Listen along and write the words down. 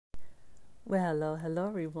Well, hello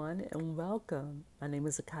everyone, and welcome. My name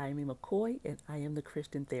is Akayemi McCoy, and I am the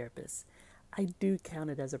Christian therapist. I do count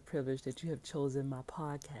it as a privilege that you have chosen my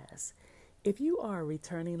podcast. If you are a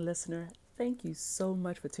returning listener, thank you so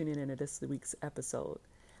much for tuning in to this week's episode.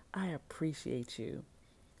 I appreciate you.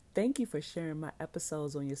 Thank you for sharing my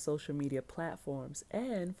episodes on your social media platforms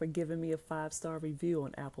and for giving me a 5-star review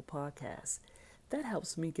on Apple Podcasts. That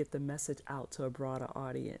helps me get the message out to a broader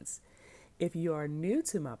audience. If you are new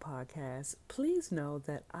to my podcast, please know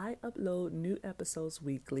that I upload new episodes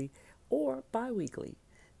weekly or bi weekly.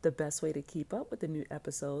 The best way to keep up with the new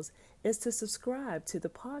episodes is to subscribe to the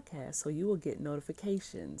podcast so you will get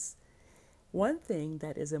notifications. One thing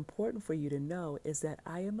that is important for you to know is that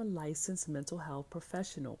I am a licensed mental health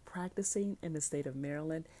professional practicing in the state of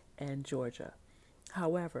Maryland and Georgia.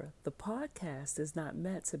 However, the podcast is not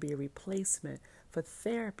meant to be a replacement for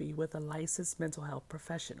therapy with a licensed mental health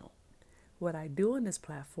professional. What I do on this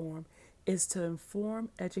platform is to inform,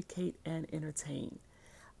 educate, and entertain.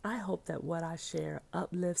 I hope that what I share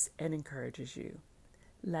uplifts and encourages you.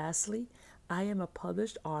 Lastly, I am a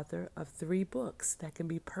published author of 3 books that can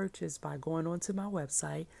be purchased by going onto my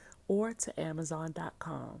website or to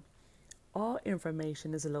Amazon.com. All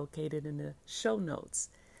information is located in the show notes.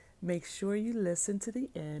 Make sure you listen to the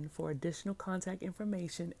end for additional contact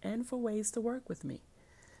information and for ways to work with me.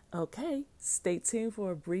 Okay, stay tuned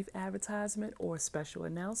for a brief advertisement or special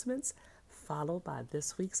announcements, followed by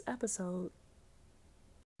this week's episode.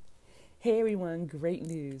 Hey everyone, great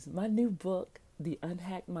news. My new book, The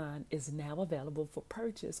Unhacked Mind, is now available for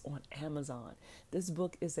purchase on Amazon. This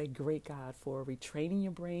book is a great guide for retraining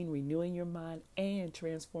your brain, renewing your mind, and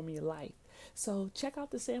transforming your life. So check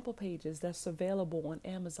out the sample pages that's available on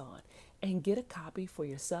Amazon and get a copy for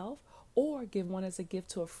yourself or give one as a gift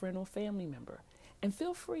to a friend or family member. And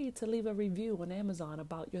feel free to leave a review on Amazon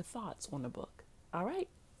about your thoughts on the book. All right,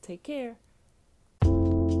 take care.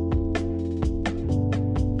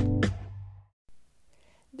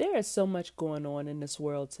 There is so much going on in this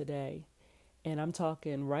world today. And I'm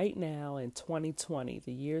talking right now in 2020.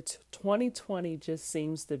 The year 2020 just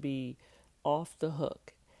seems to be off the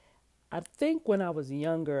hook. I think when I was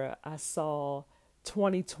younger, I saw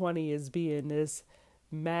 2020 as being this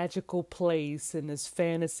magical place in this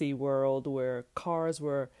fantasy world where cars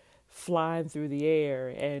were flying through the air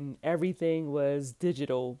and everything was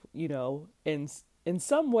digital, in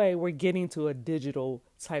some way we're getting to a digital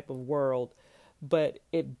type of world, but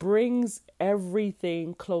it brings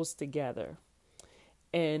everything close together.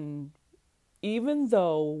 And even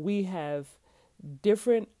though we have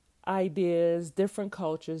different ideas, different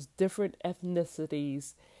cultures, different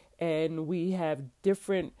ethnicities, and we have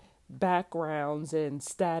different backgrounds and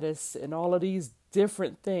status and all of these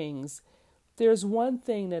different things, there's one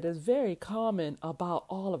thing that is very common about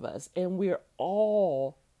all of us, and we're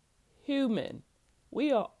all human.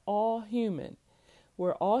 We are all human.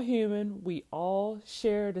 We're all human. We all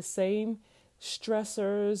share the same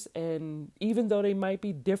stressors, and even though they might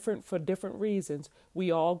be different for different reasons,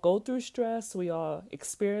 we all go through stress. We all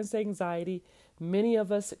experience anxiety. Many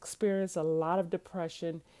of us experience a lot of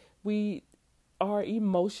depression. We are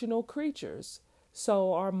emotional creatures.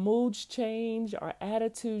 So our moods change, our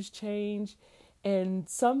attitudes change, and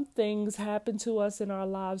some things happen to us in our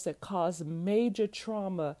lives that cause major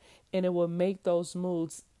trauma, and it will make those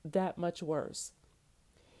moods that much worse.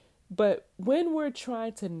 But when we're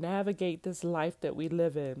trying to navigate this life that we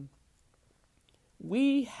live in,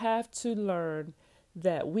 we have to learn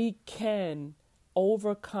that we can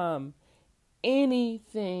overcome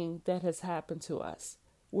anything that has happened to us.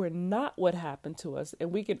 We're not what happened to us, and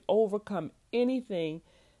we can overcome anything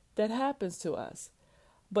that happens to us.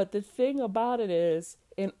 But the thing about it is,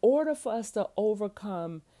 in order for us to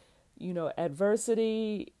overcome,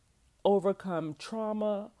 adversity, overcome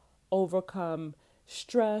trauma, overcome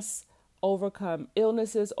stress, overcome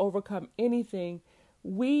illnesses, overcome anything,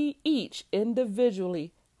 we each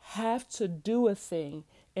individually have to do a thing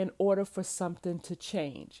in order for something to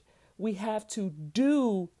change. We have to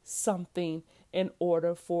do something in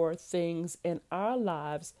order for things in our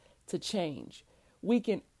lives to change. We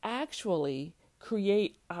can actually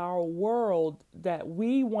create our world that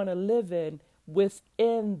we want to live in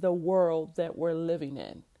within the world that we're living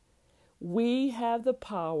in. We have the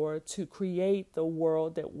power to create the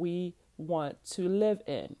world that we want to live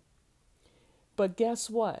in. But guess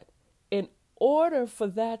what? In order for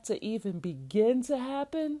that to even begin to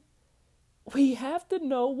happen, we have to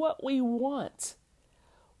know what we want.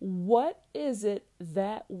 What is it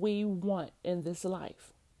that we want in this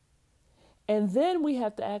life? And then we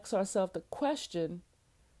have to ask ourselves the question,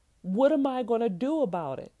 what am I going to do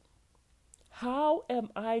about it? How am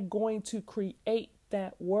I going to create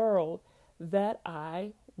that world that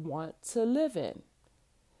I want to live in.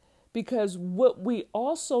 Because what we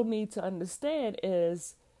also need to understand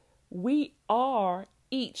is we are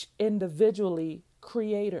each individually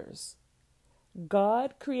creators.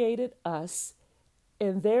 God created us,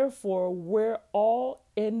 and therefore we're all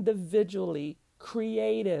individually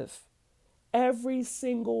creative. Every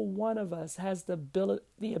single one of us has the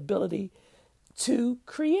ability to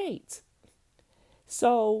create.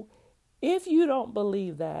 So if you don't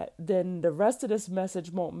believe that, then the rest of this message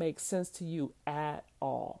won't make sense to you at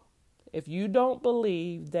all. If you don't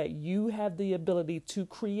believe that you have the ability to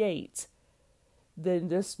create, then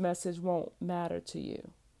this message won't matter to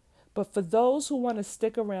you. But for those who want to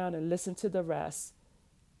stick around and listen to the rest,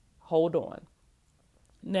 hold on.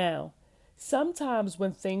 Now, sometimes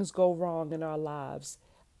when things go wrong in our lives,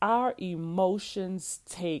 our emotions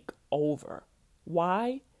take over.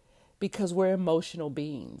 Why? Because we're emotional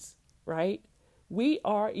beings, right? We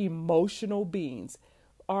are emotional beings.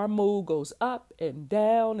 Our mood goes up and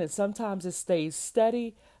down, and sometimes it stays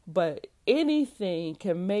steady, but anything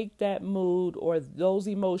can make that mood or those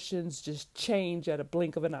emotions just change at a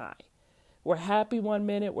blink of an eye. We're happy one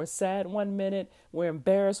minute, we're sad one minute, we're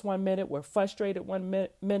embarrassed one minute, we're frustrated one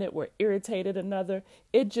minute, we're irritated another.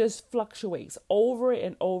 It just fluctuates over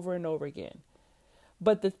and over and over again.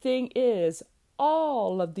 But the thing is,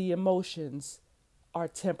 all of the emotions are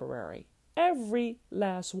temporary. Every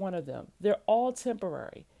last one of them. They're all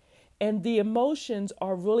temporary. And the emotions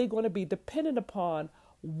are really going to be dependent upon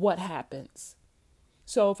what happens.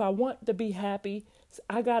 So if I want to be happy,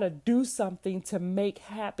 I got to do something to make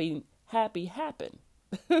happy happen.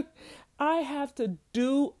 I have to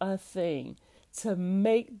do a thing to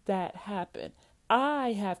make that happen.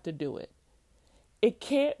 I have to do it. It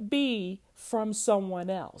can't be from someone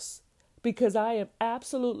else because I am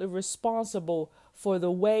absolutely responsible for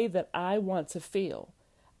the way that I want to feel.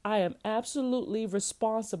 I am absolutely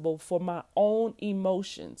responsible for my own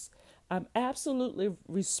emotions. I'm absolutely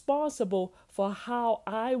responsible for how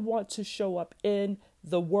I want to show up in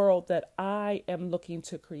the world that I am looking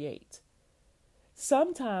to create.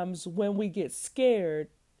 Sometimes when we get scared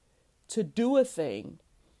to do a thing,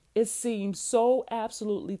 it seems so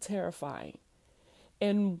absolutely terrifying.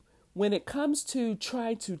 And when it comes to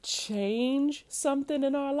trying to change something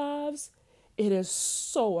in our lives, it is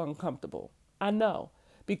so uncomfortable. I know,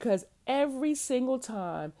 because every single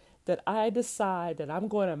time that I decide that I'm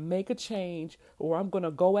going to make a change or I'm going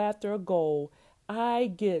to go after a goal,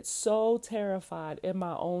 I get so terrified in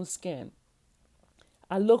my own skin.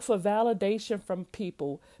 I look for validation from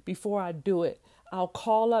people before I do it. I'll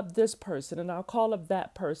call up this person and I'll call up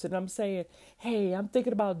that person. I'm saying, hey, I'm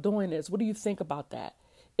thinking about doing this. What do you think about that?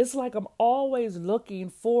 It's like I'm always looking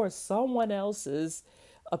for someone else's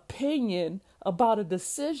opinion about a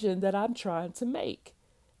decision that I'm trying to make,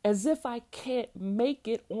 as if I can't make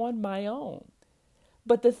it on my own.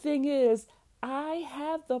 But the thing is, I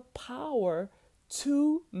have the power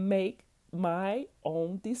to make my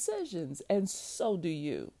own decisions, and so do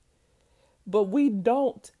you. But we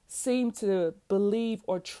don't seem to believe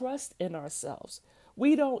or trust in ourselves.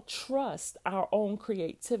 We don't trust our own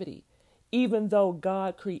creativity, even though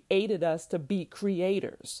God created us to be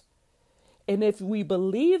creators. And if we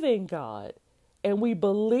believe in God and we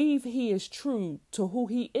believe He is true to who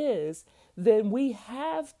He is, then we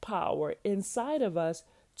have power inside of us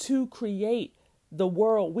to create the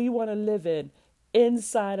world we want to live in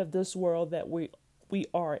inside of this world that we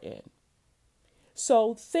are in.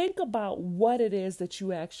 So think about what it is that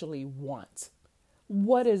you actually want.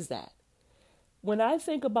 What is that? When I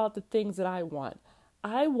think about the things that I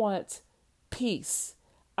want peace.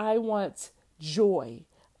 I want joy.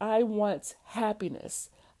 I want happiness.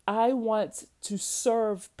 I want to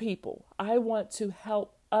serve people. I want to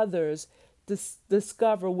help others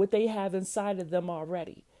discover what they have inside of them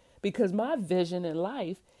already. Because my vision in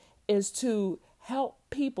life is to help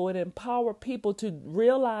people and empower people to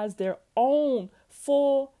realize their own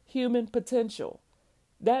full human potential.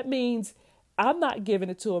 That means I'm not giving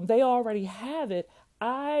it to them. They already have it.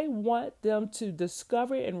 I want them to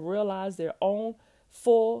discover and realize their own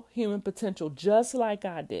full human potential, just like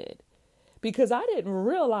I did. Because I didn't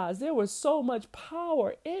realize there was so much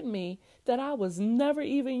power in me that I was never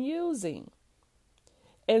even using.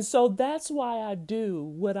 And so that's why I do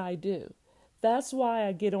what I do. That's why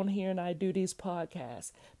I get on here and I do these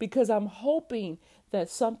podcasts, because I'm hoping that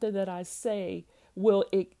something that I say will,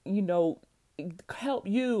 help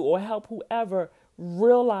you or help whoever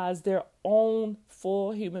realize their own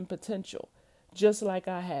full human potential, just like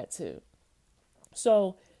I had to.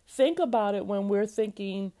 So think about it when we're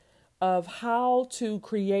thinking of how to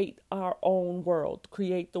create our own world,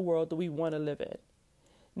 create the world that we want to live in.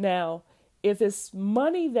 Now, If it's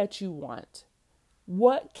money that you want,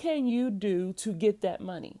 what can you do to get that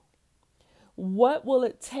money? What will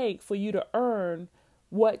it take for you to earn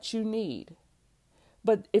what you need?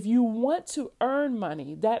 But if you want to earn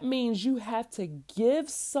money, that means you have to give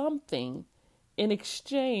something in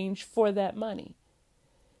exchange for that money.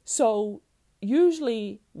 So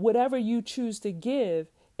usually, whatever you choose to give,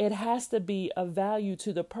 it has to be of value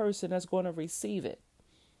to the person that's going to receive it.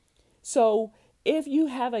 So if you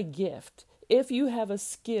have a gift, if you have a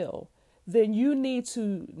skill, then you need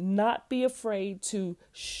to not be afraid to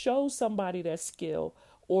show somebody that skill,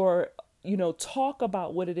 or, talk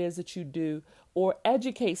about what it is that you do, or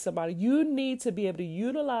educate somebody. You need to be able to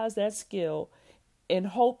utilize that skill and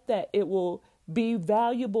hope that it will be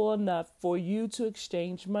valuable enough for you to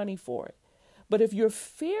exchange money for it. But if you're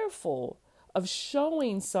fearful of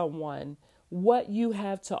showing someone what you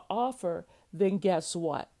have to offer, then guess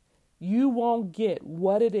what? You won't get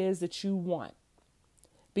what it is that you want.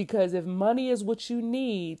 Because if money is what you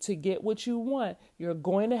need to get what you want, you're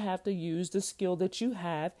going to have to use the skill that you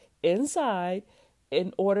have inside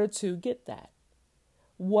in order to get that.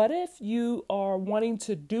 What if you are wanting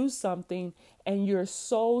to do something and you're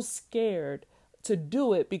so scared to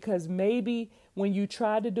do it because maybe when you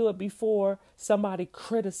tried to do it before, somebody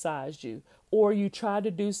criticized you, or you tried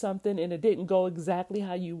to do something and it didn't go exactly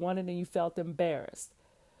how you wanted and you felt embarrassed?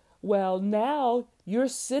 Well, now you're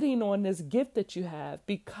sitting on this gift that you have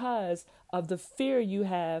because of the fear you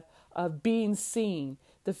have of being seen,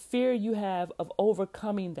 the fear you have of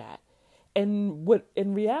overcoming that. And what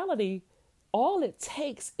in reality, all it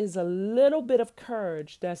takes is a little bit of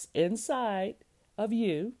courage that's inside of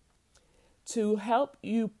you to help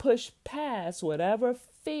you push past whatever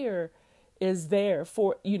fear is there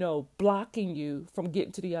for, blocking you from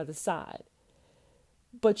getting to the other side.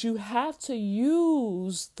 But you have to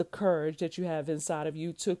use the courage that you have inside of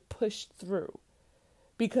you to push through,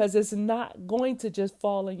 because it's not going to just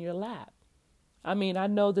fall in your lap. I mean, I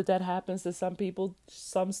know that happens to some people.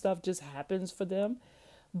 Some stuff just happens for them.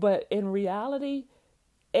 But in reality,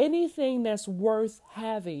 anything that's worth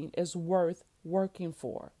having is worth working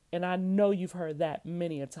for. And I know you've heard that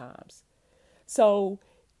many a times. So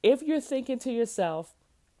if you're thinking to yourself,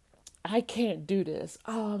 I can't do this.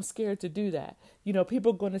 Oh, I'm scared to do that.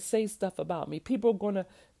 People are going to say stuff about me. People are going to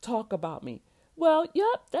talk about me. Well,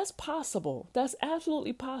 yep, that's possible. That's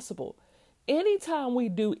absolutely possible. Anytime we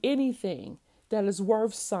do anything that is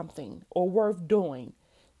worth something or worth doing,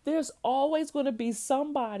 there's always going to be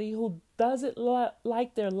somebody who doesn't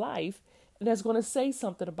like their life and that's going to say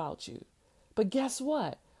something about you. But guess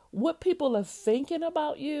what? What people are thinking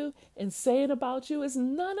about you and saying about you is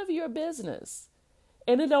none of your business.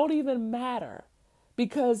 And it don't even matter,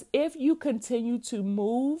 because if you continue to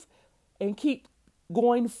move and keep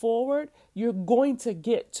going forward, you're going to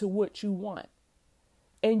get to what you want.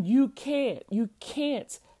 And you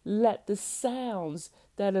can't let the sounds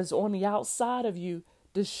that is on the outside of you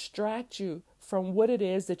distract you from what it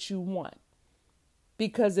is that you want.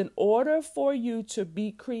 Because in order for you to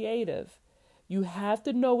be creative, you have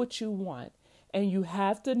to know what you want, and you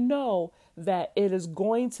have to know that it is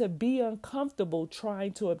going to be uncomfortable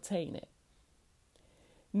trying to obtain it.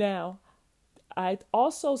 Now, I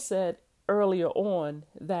also said earlier on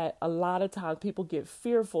that a lot of times people get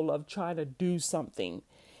fearful of trying to do something.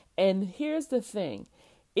 And here's the thing.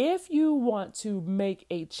 If you want to make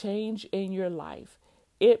a change in your life,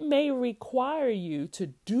 it may require you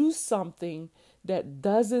to do something that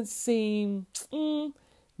doesn't seem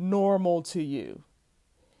normal to you.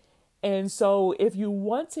 And so if you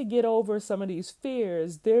want to get over some of these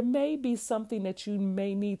fears, there may be something that you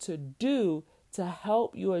may need to do to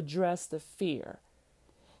help you address the fear.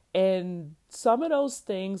 And some of those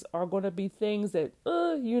things are going to be things that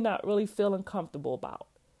you're not really feeling comfortable about.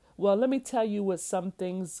 Well, let me tell you what some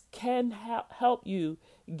things can help you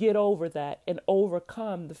get over that and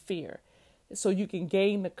overcome the fear, so you can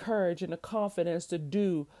gain the courage and the confidence to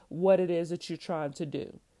do what it is that you're trying to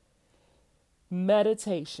do.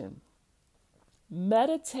 Meditation.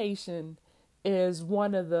 Meditation is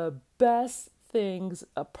one of the best things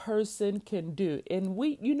a person can do. And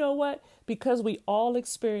you know what? Because we all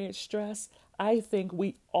experience stress, I think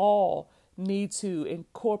we all need to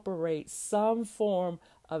incorporate some form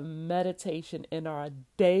of meditation in our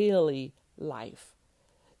daily life.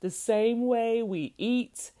 The same way we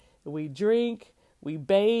eat, we drink, we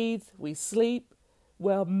bathe, we sleep.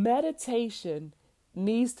 Well, meditation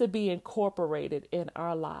needs to be incorporated in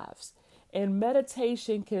our lives. And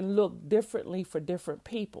meditation can look differently for different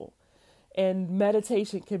people. And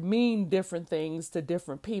meditation can mean different things to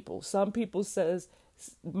different people. Some people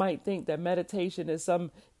might think that meditation is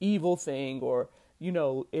some evil thing, or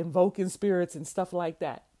invoking spirits and stuff like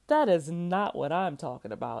that. That is not what I'm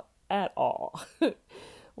talking about at all.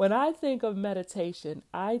 When I think of meditation,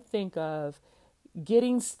 I think of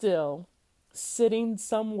getting still, sitting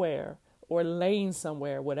somewhere or laying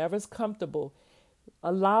somewhere, whatever's comfortable,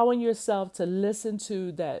 allowing yourself to listen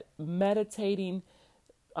to that meditating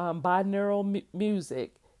binaural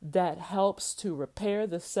music that helps to repair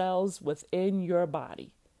the cells within your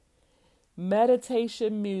body.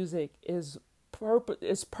 Meditation music its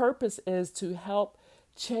purpose is to help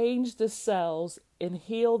change the cells and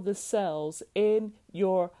heal the cells in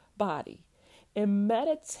your body. In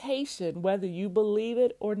meditation, whether you believe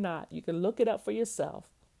it or not, you can look it up for yourself.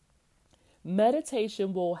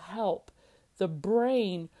 Meditation will help the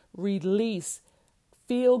brain release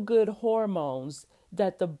feel-good hormones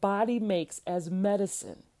that the body makes as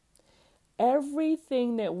medicine.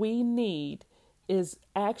 Everything that we need is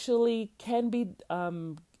actually can be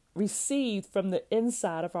received from the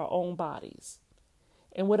inside of our own bodies.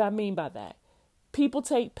 And what I mean by that, people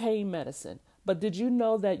take pain medicine, but did you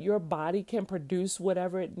know that your body can produce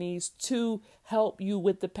whatever it needs to help you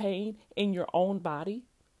with the pain in your own body?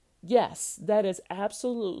 Yes, that is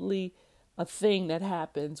absolutely a thing that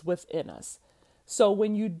happens within us. So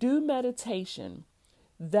when you do meditation,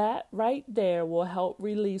 that right there will help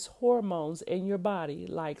release hormones in your body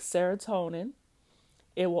like serotonin.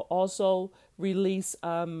 It will also release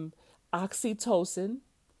oxytocin,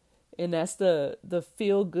 and that's the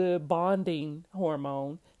feel-good bonding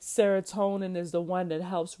hormone. Serotonin is the one that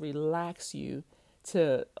helps relax you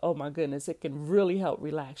oh my goodness, it can really help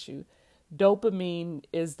relax you. Dopamine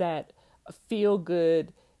is that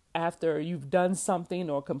feel-good after you've done something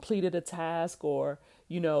or completed a task or,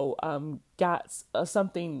 got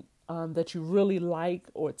something that you really like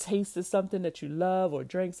or tasted something that you love or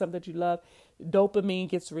drank something that you love. Dopamine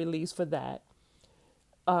gets released for that.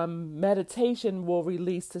 Meditation will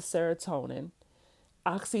release the serotonin.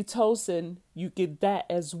 Oxytocin, you get that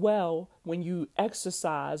as well when you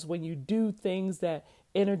exercise, when you do things that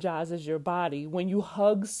energizes your body, when you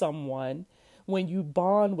hug someone, when you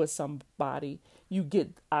bond with somebody, you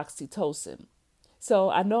get oxytocin. So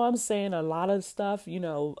I know I'm saying a lot of stuff,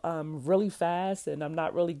 really fast, and I'm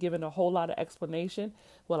not really giving a whole lot of explanation.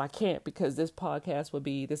 Well, I can't because this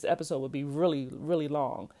episode would be really, really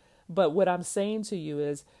long. But what I'm saying to you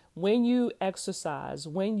is when you exercise,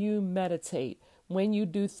 when you meditate, when you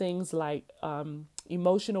do things like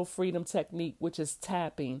emotional freedom technique, which is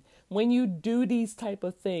tapping, when you do these type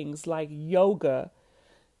of things like yoga,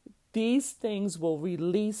 these things will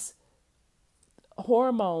release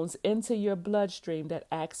hormones into your bloodstream that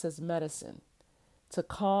acts as medicine to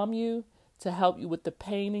calm you, to help you with the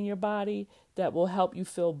pain in your body, that will help you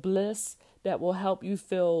feel bliss, that will help you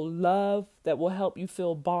feel love, that will help you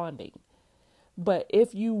feel bonding. But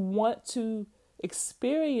if you want to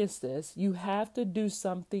experience this, you have to do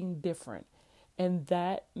something different. And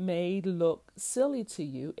that may look silly to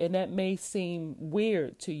you, and that may seem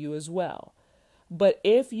weird to you as well. But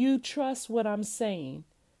if you trust what I'm saying,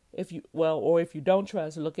 if you don't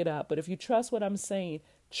trust, look it up. But if you trust what I'm saying,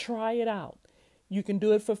 try it out. You can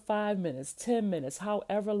do it for 5 minutes, 10 minutes,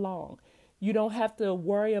 however long. You don't have to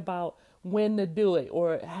worry about when to do it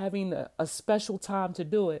or having a special time to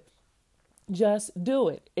do it. Just do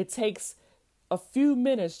it. It takes a few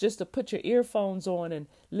minutes just to put your earphones on and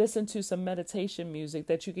listen to some meditation music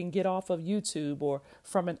that you can get off of YouTube or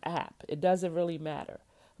from an app. It doesn't really matter.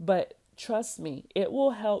 But trust me, it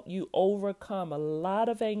will help you overcome a lot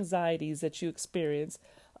of anxieties that you experience,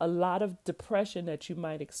 a lot of depression that you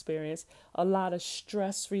might experience, a lot of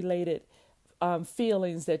stress-related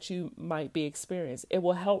feelings that you might be experiencing. It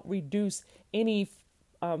will help reduce any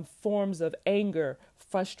forms of anger,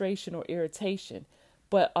 frustration, or irritation.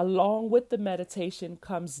 But along with the meditation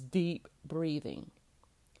comes deep breathing.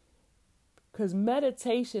 Because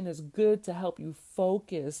meditation is good to help you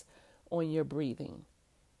focus on your breathing.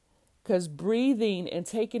 Because breathing and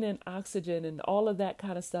taking in oxygen and all of that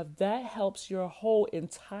kind of stuff, that helps your whole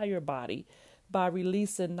entire body by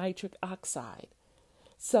releasing nitric oxide.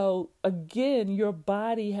 So again, your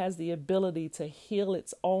body has the ability to heal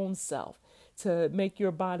its own self, to make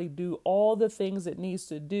your body do all the things it needs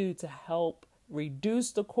to do to help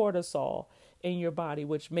reduce the cortisol in your body,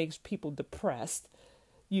 which makes people depressed.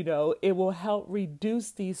 It will help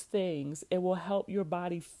reduce these things. It will help your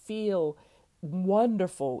body feel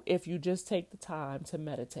wonderful if you just take the time to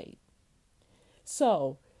meditate.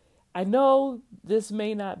 So I know this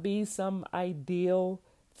may not be some ideal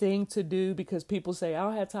thing to do because people say, I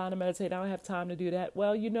don't have time to meditate. I don't have time to do that.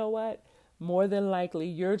 Well, you know what? More than likely,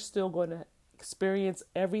 you're still going to experience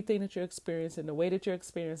everything that you're experiencing, the way that you're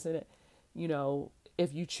experiencing it.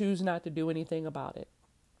 if you choose not to do anything about it.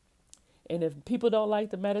 And if people don't like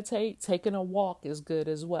to meditate, taking a walk is good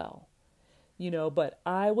as well. But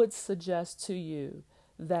I would suggest to you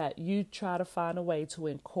that you try to find a way to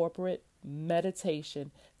incorporate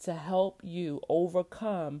meditation to help you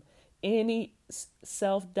overcome any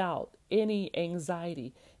self-doubt, any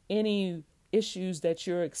anxiety, any issues that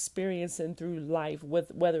you're experiencing through life,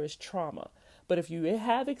 with whether it's trauma. But if you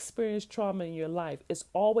have experienced trauma in your life, it's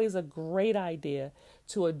always a great idea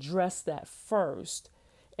to address that first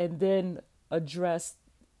and then address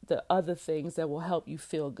the other things that will help you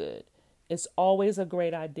feel good. It's always a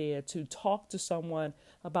great idea to talk to someone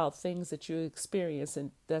about things that you experience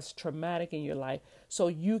and that's traumatic in your life, so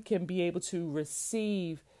you can be able to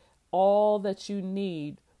receive all that you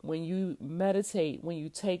need when you meditate, when you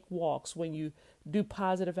take walks, when you do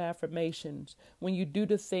positive affirmations, when you do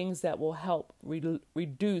the things that will help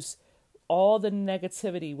reduce all the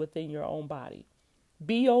negativity within your own body.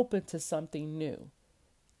 Be open to something new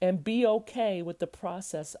and be okay with the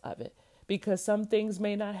process of it, because some things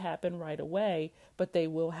may not happen right away, but they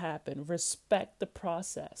will happen. Respect the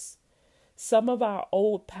process. Some of our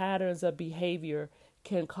old patterns of behavior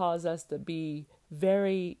can cause us to be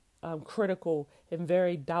very critical and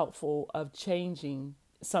very doubtful of changing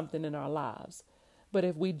something in our lives. But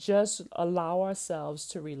if we just allow ourselves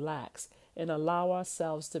to relax and allow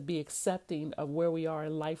ourselves to be accepting of where we are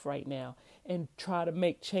in life right now and try to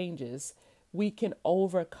make changes, we can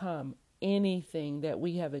overcome anything that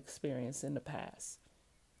we have experienced in the past.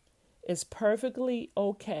 It's perfectly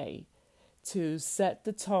okay to set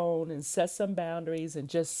the tone and set some boundaries and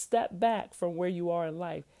just step back from where you are in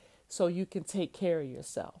life so you can take care of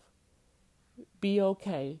yourself. Be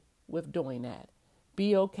okay with doing that.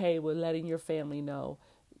 Be okay with letting your family know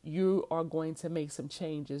you are going to make some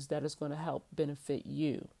changes that is going to help benefit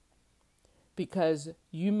you. Because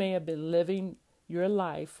you may have been living your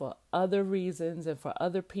life for other reasons and for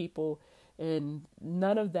other people, and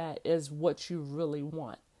none of that is what you really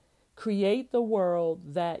want. Create the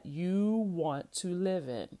world that you want to live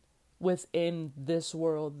in within this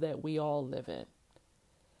world that we all live in.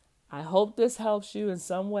 I hope this helps you in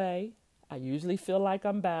some way. I usually feel like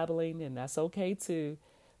I'm babbling, and that's okay too.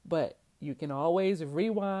 But you can always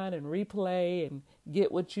rewind and replay and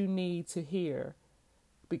get what you need to hear.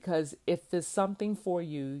 Because if there's something for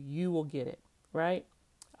you, you will get it, right?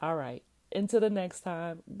 All right. Until the next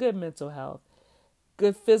time, good mental health,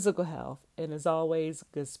 good physical health, and as always,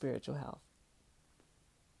 good spiritual health.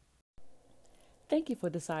 Thank you for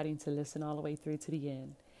deciding to listen all the way through to the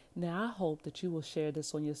end. Now, I hope that you will share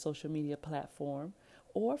this on your social media platform,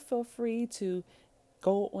 or feel free to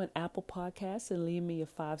go on Apple Podcasts and leave me a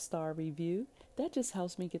 5-star review. That just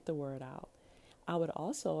helps me get the word out. I would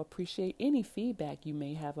also appreciate any feedback you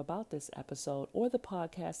may have about this episode or the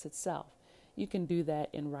podcast itself. You can do that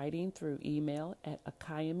in writing through email at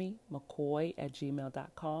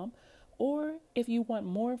akayemimccoy@gmail.com. Or if you want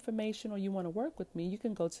more information or you want to work with me, you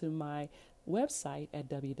can go to my website at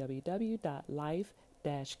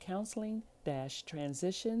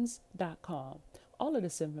www.life-counseling-transitions.com. All of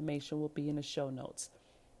this information will be in the show notes.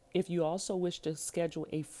 If you also wish to schedule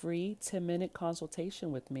a free 10-minute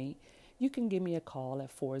consultation with me, you can give me a call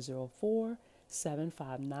at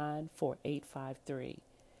 404-759-4853.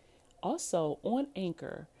 Also, on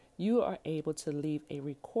Anchor, you are able to leave a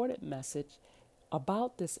recorded message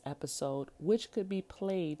about this episode, which could be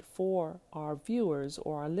played for our viewers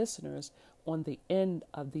or our listeners on the end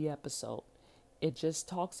of the episode. It just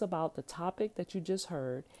talks about the topic that you just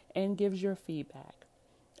heard and gives your feedback.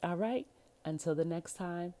 All right, until the next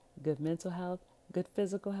time, good mental health, good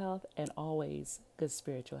physical health, and always good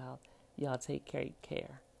spiritual health. Y'all take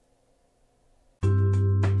care.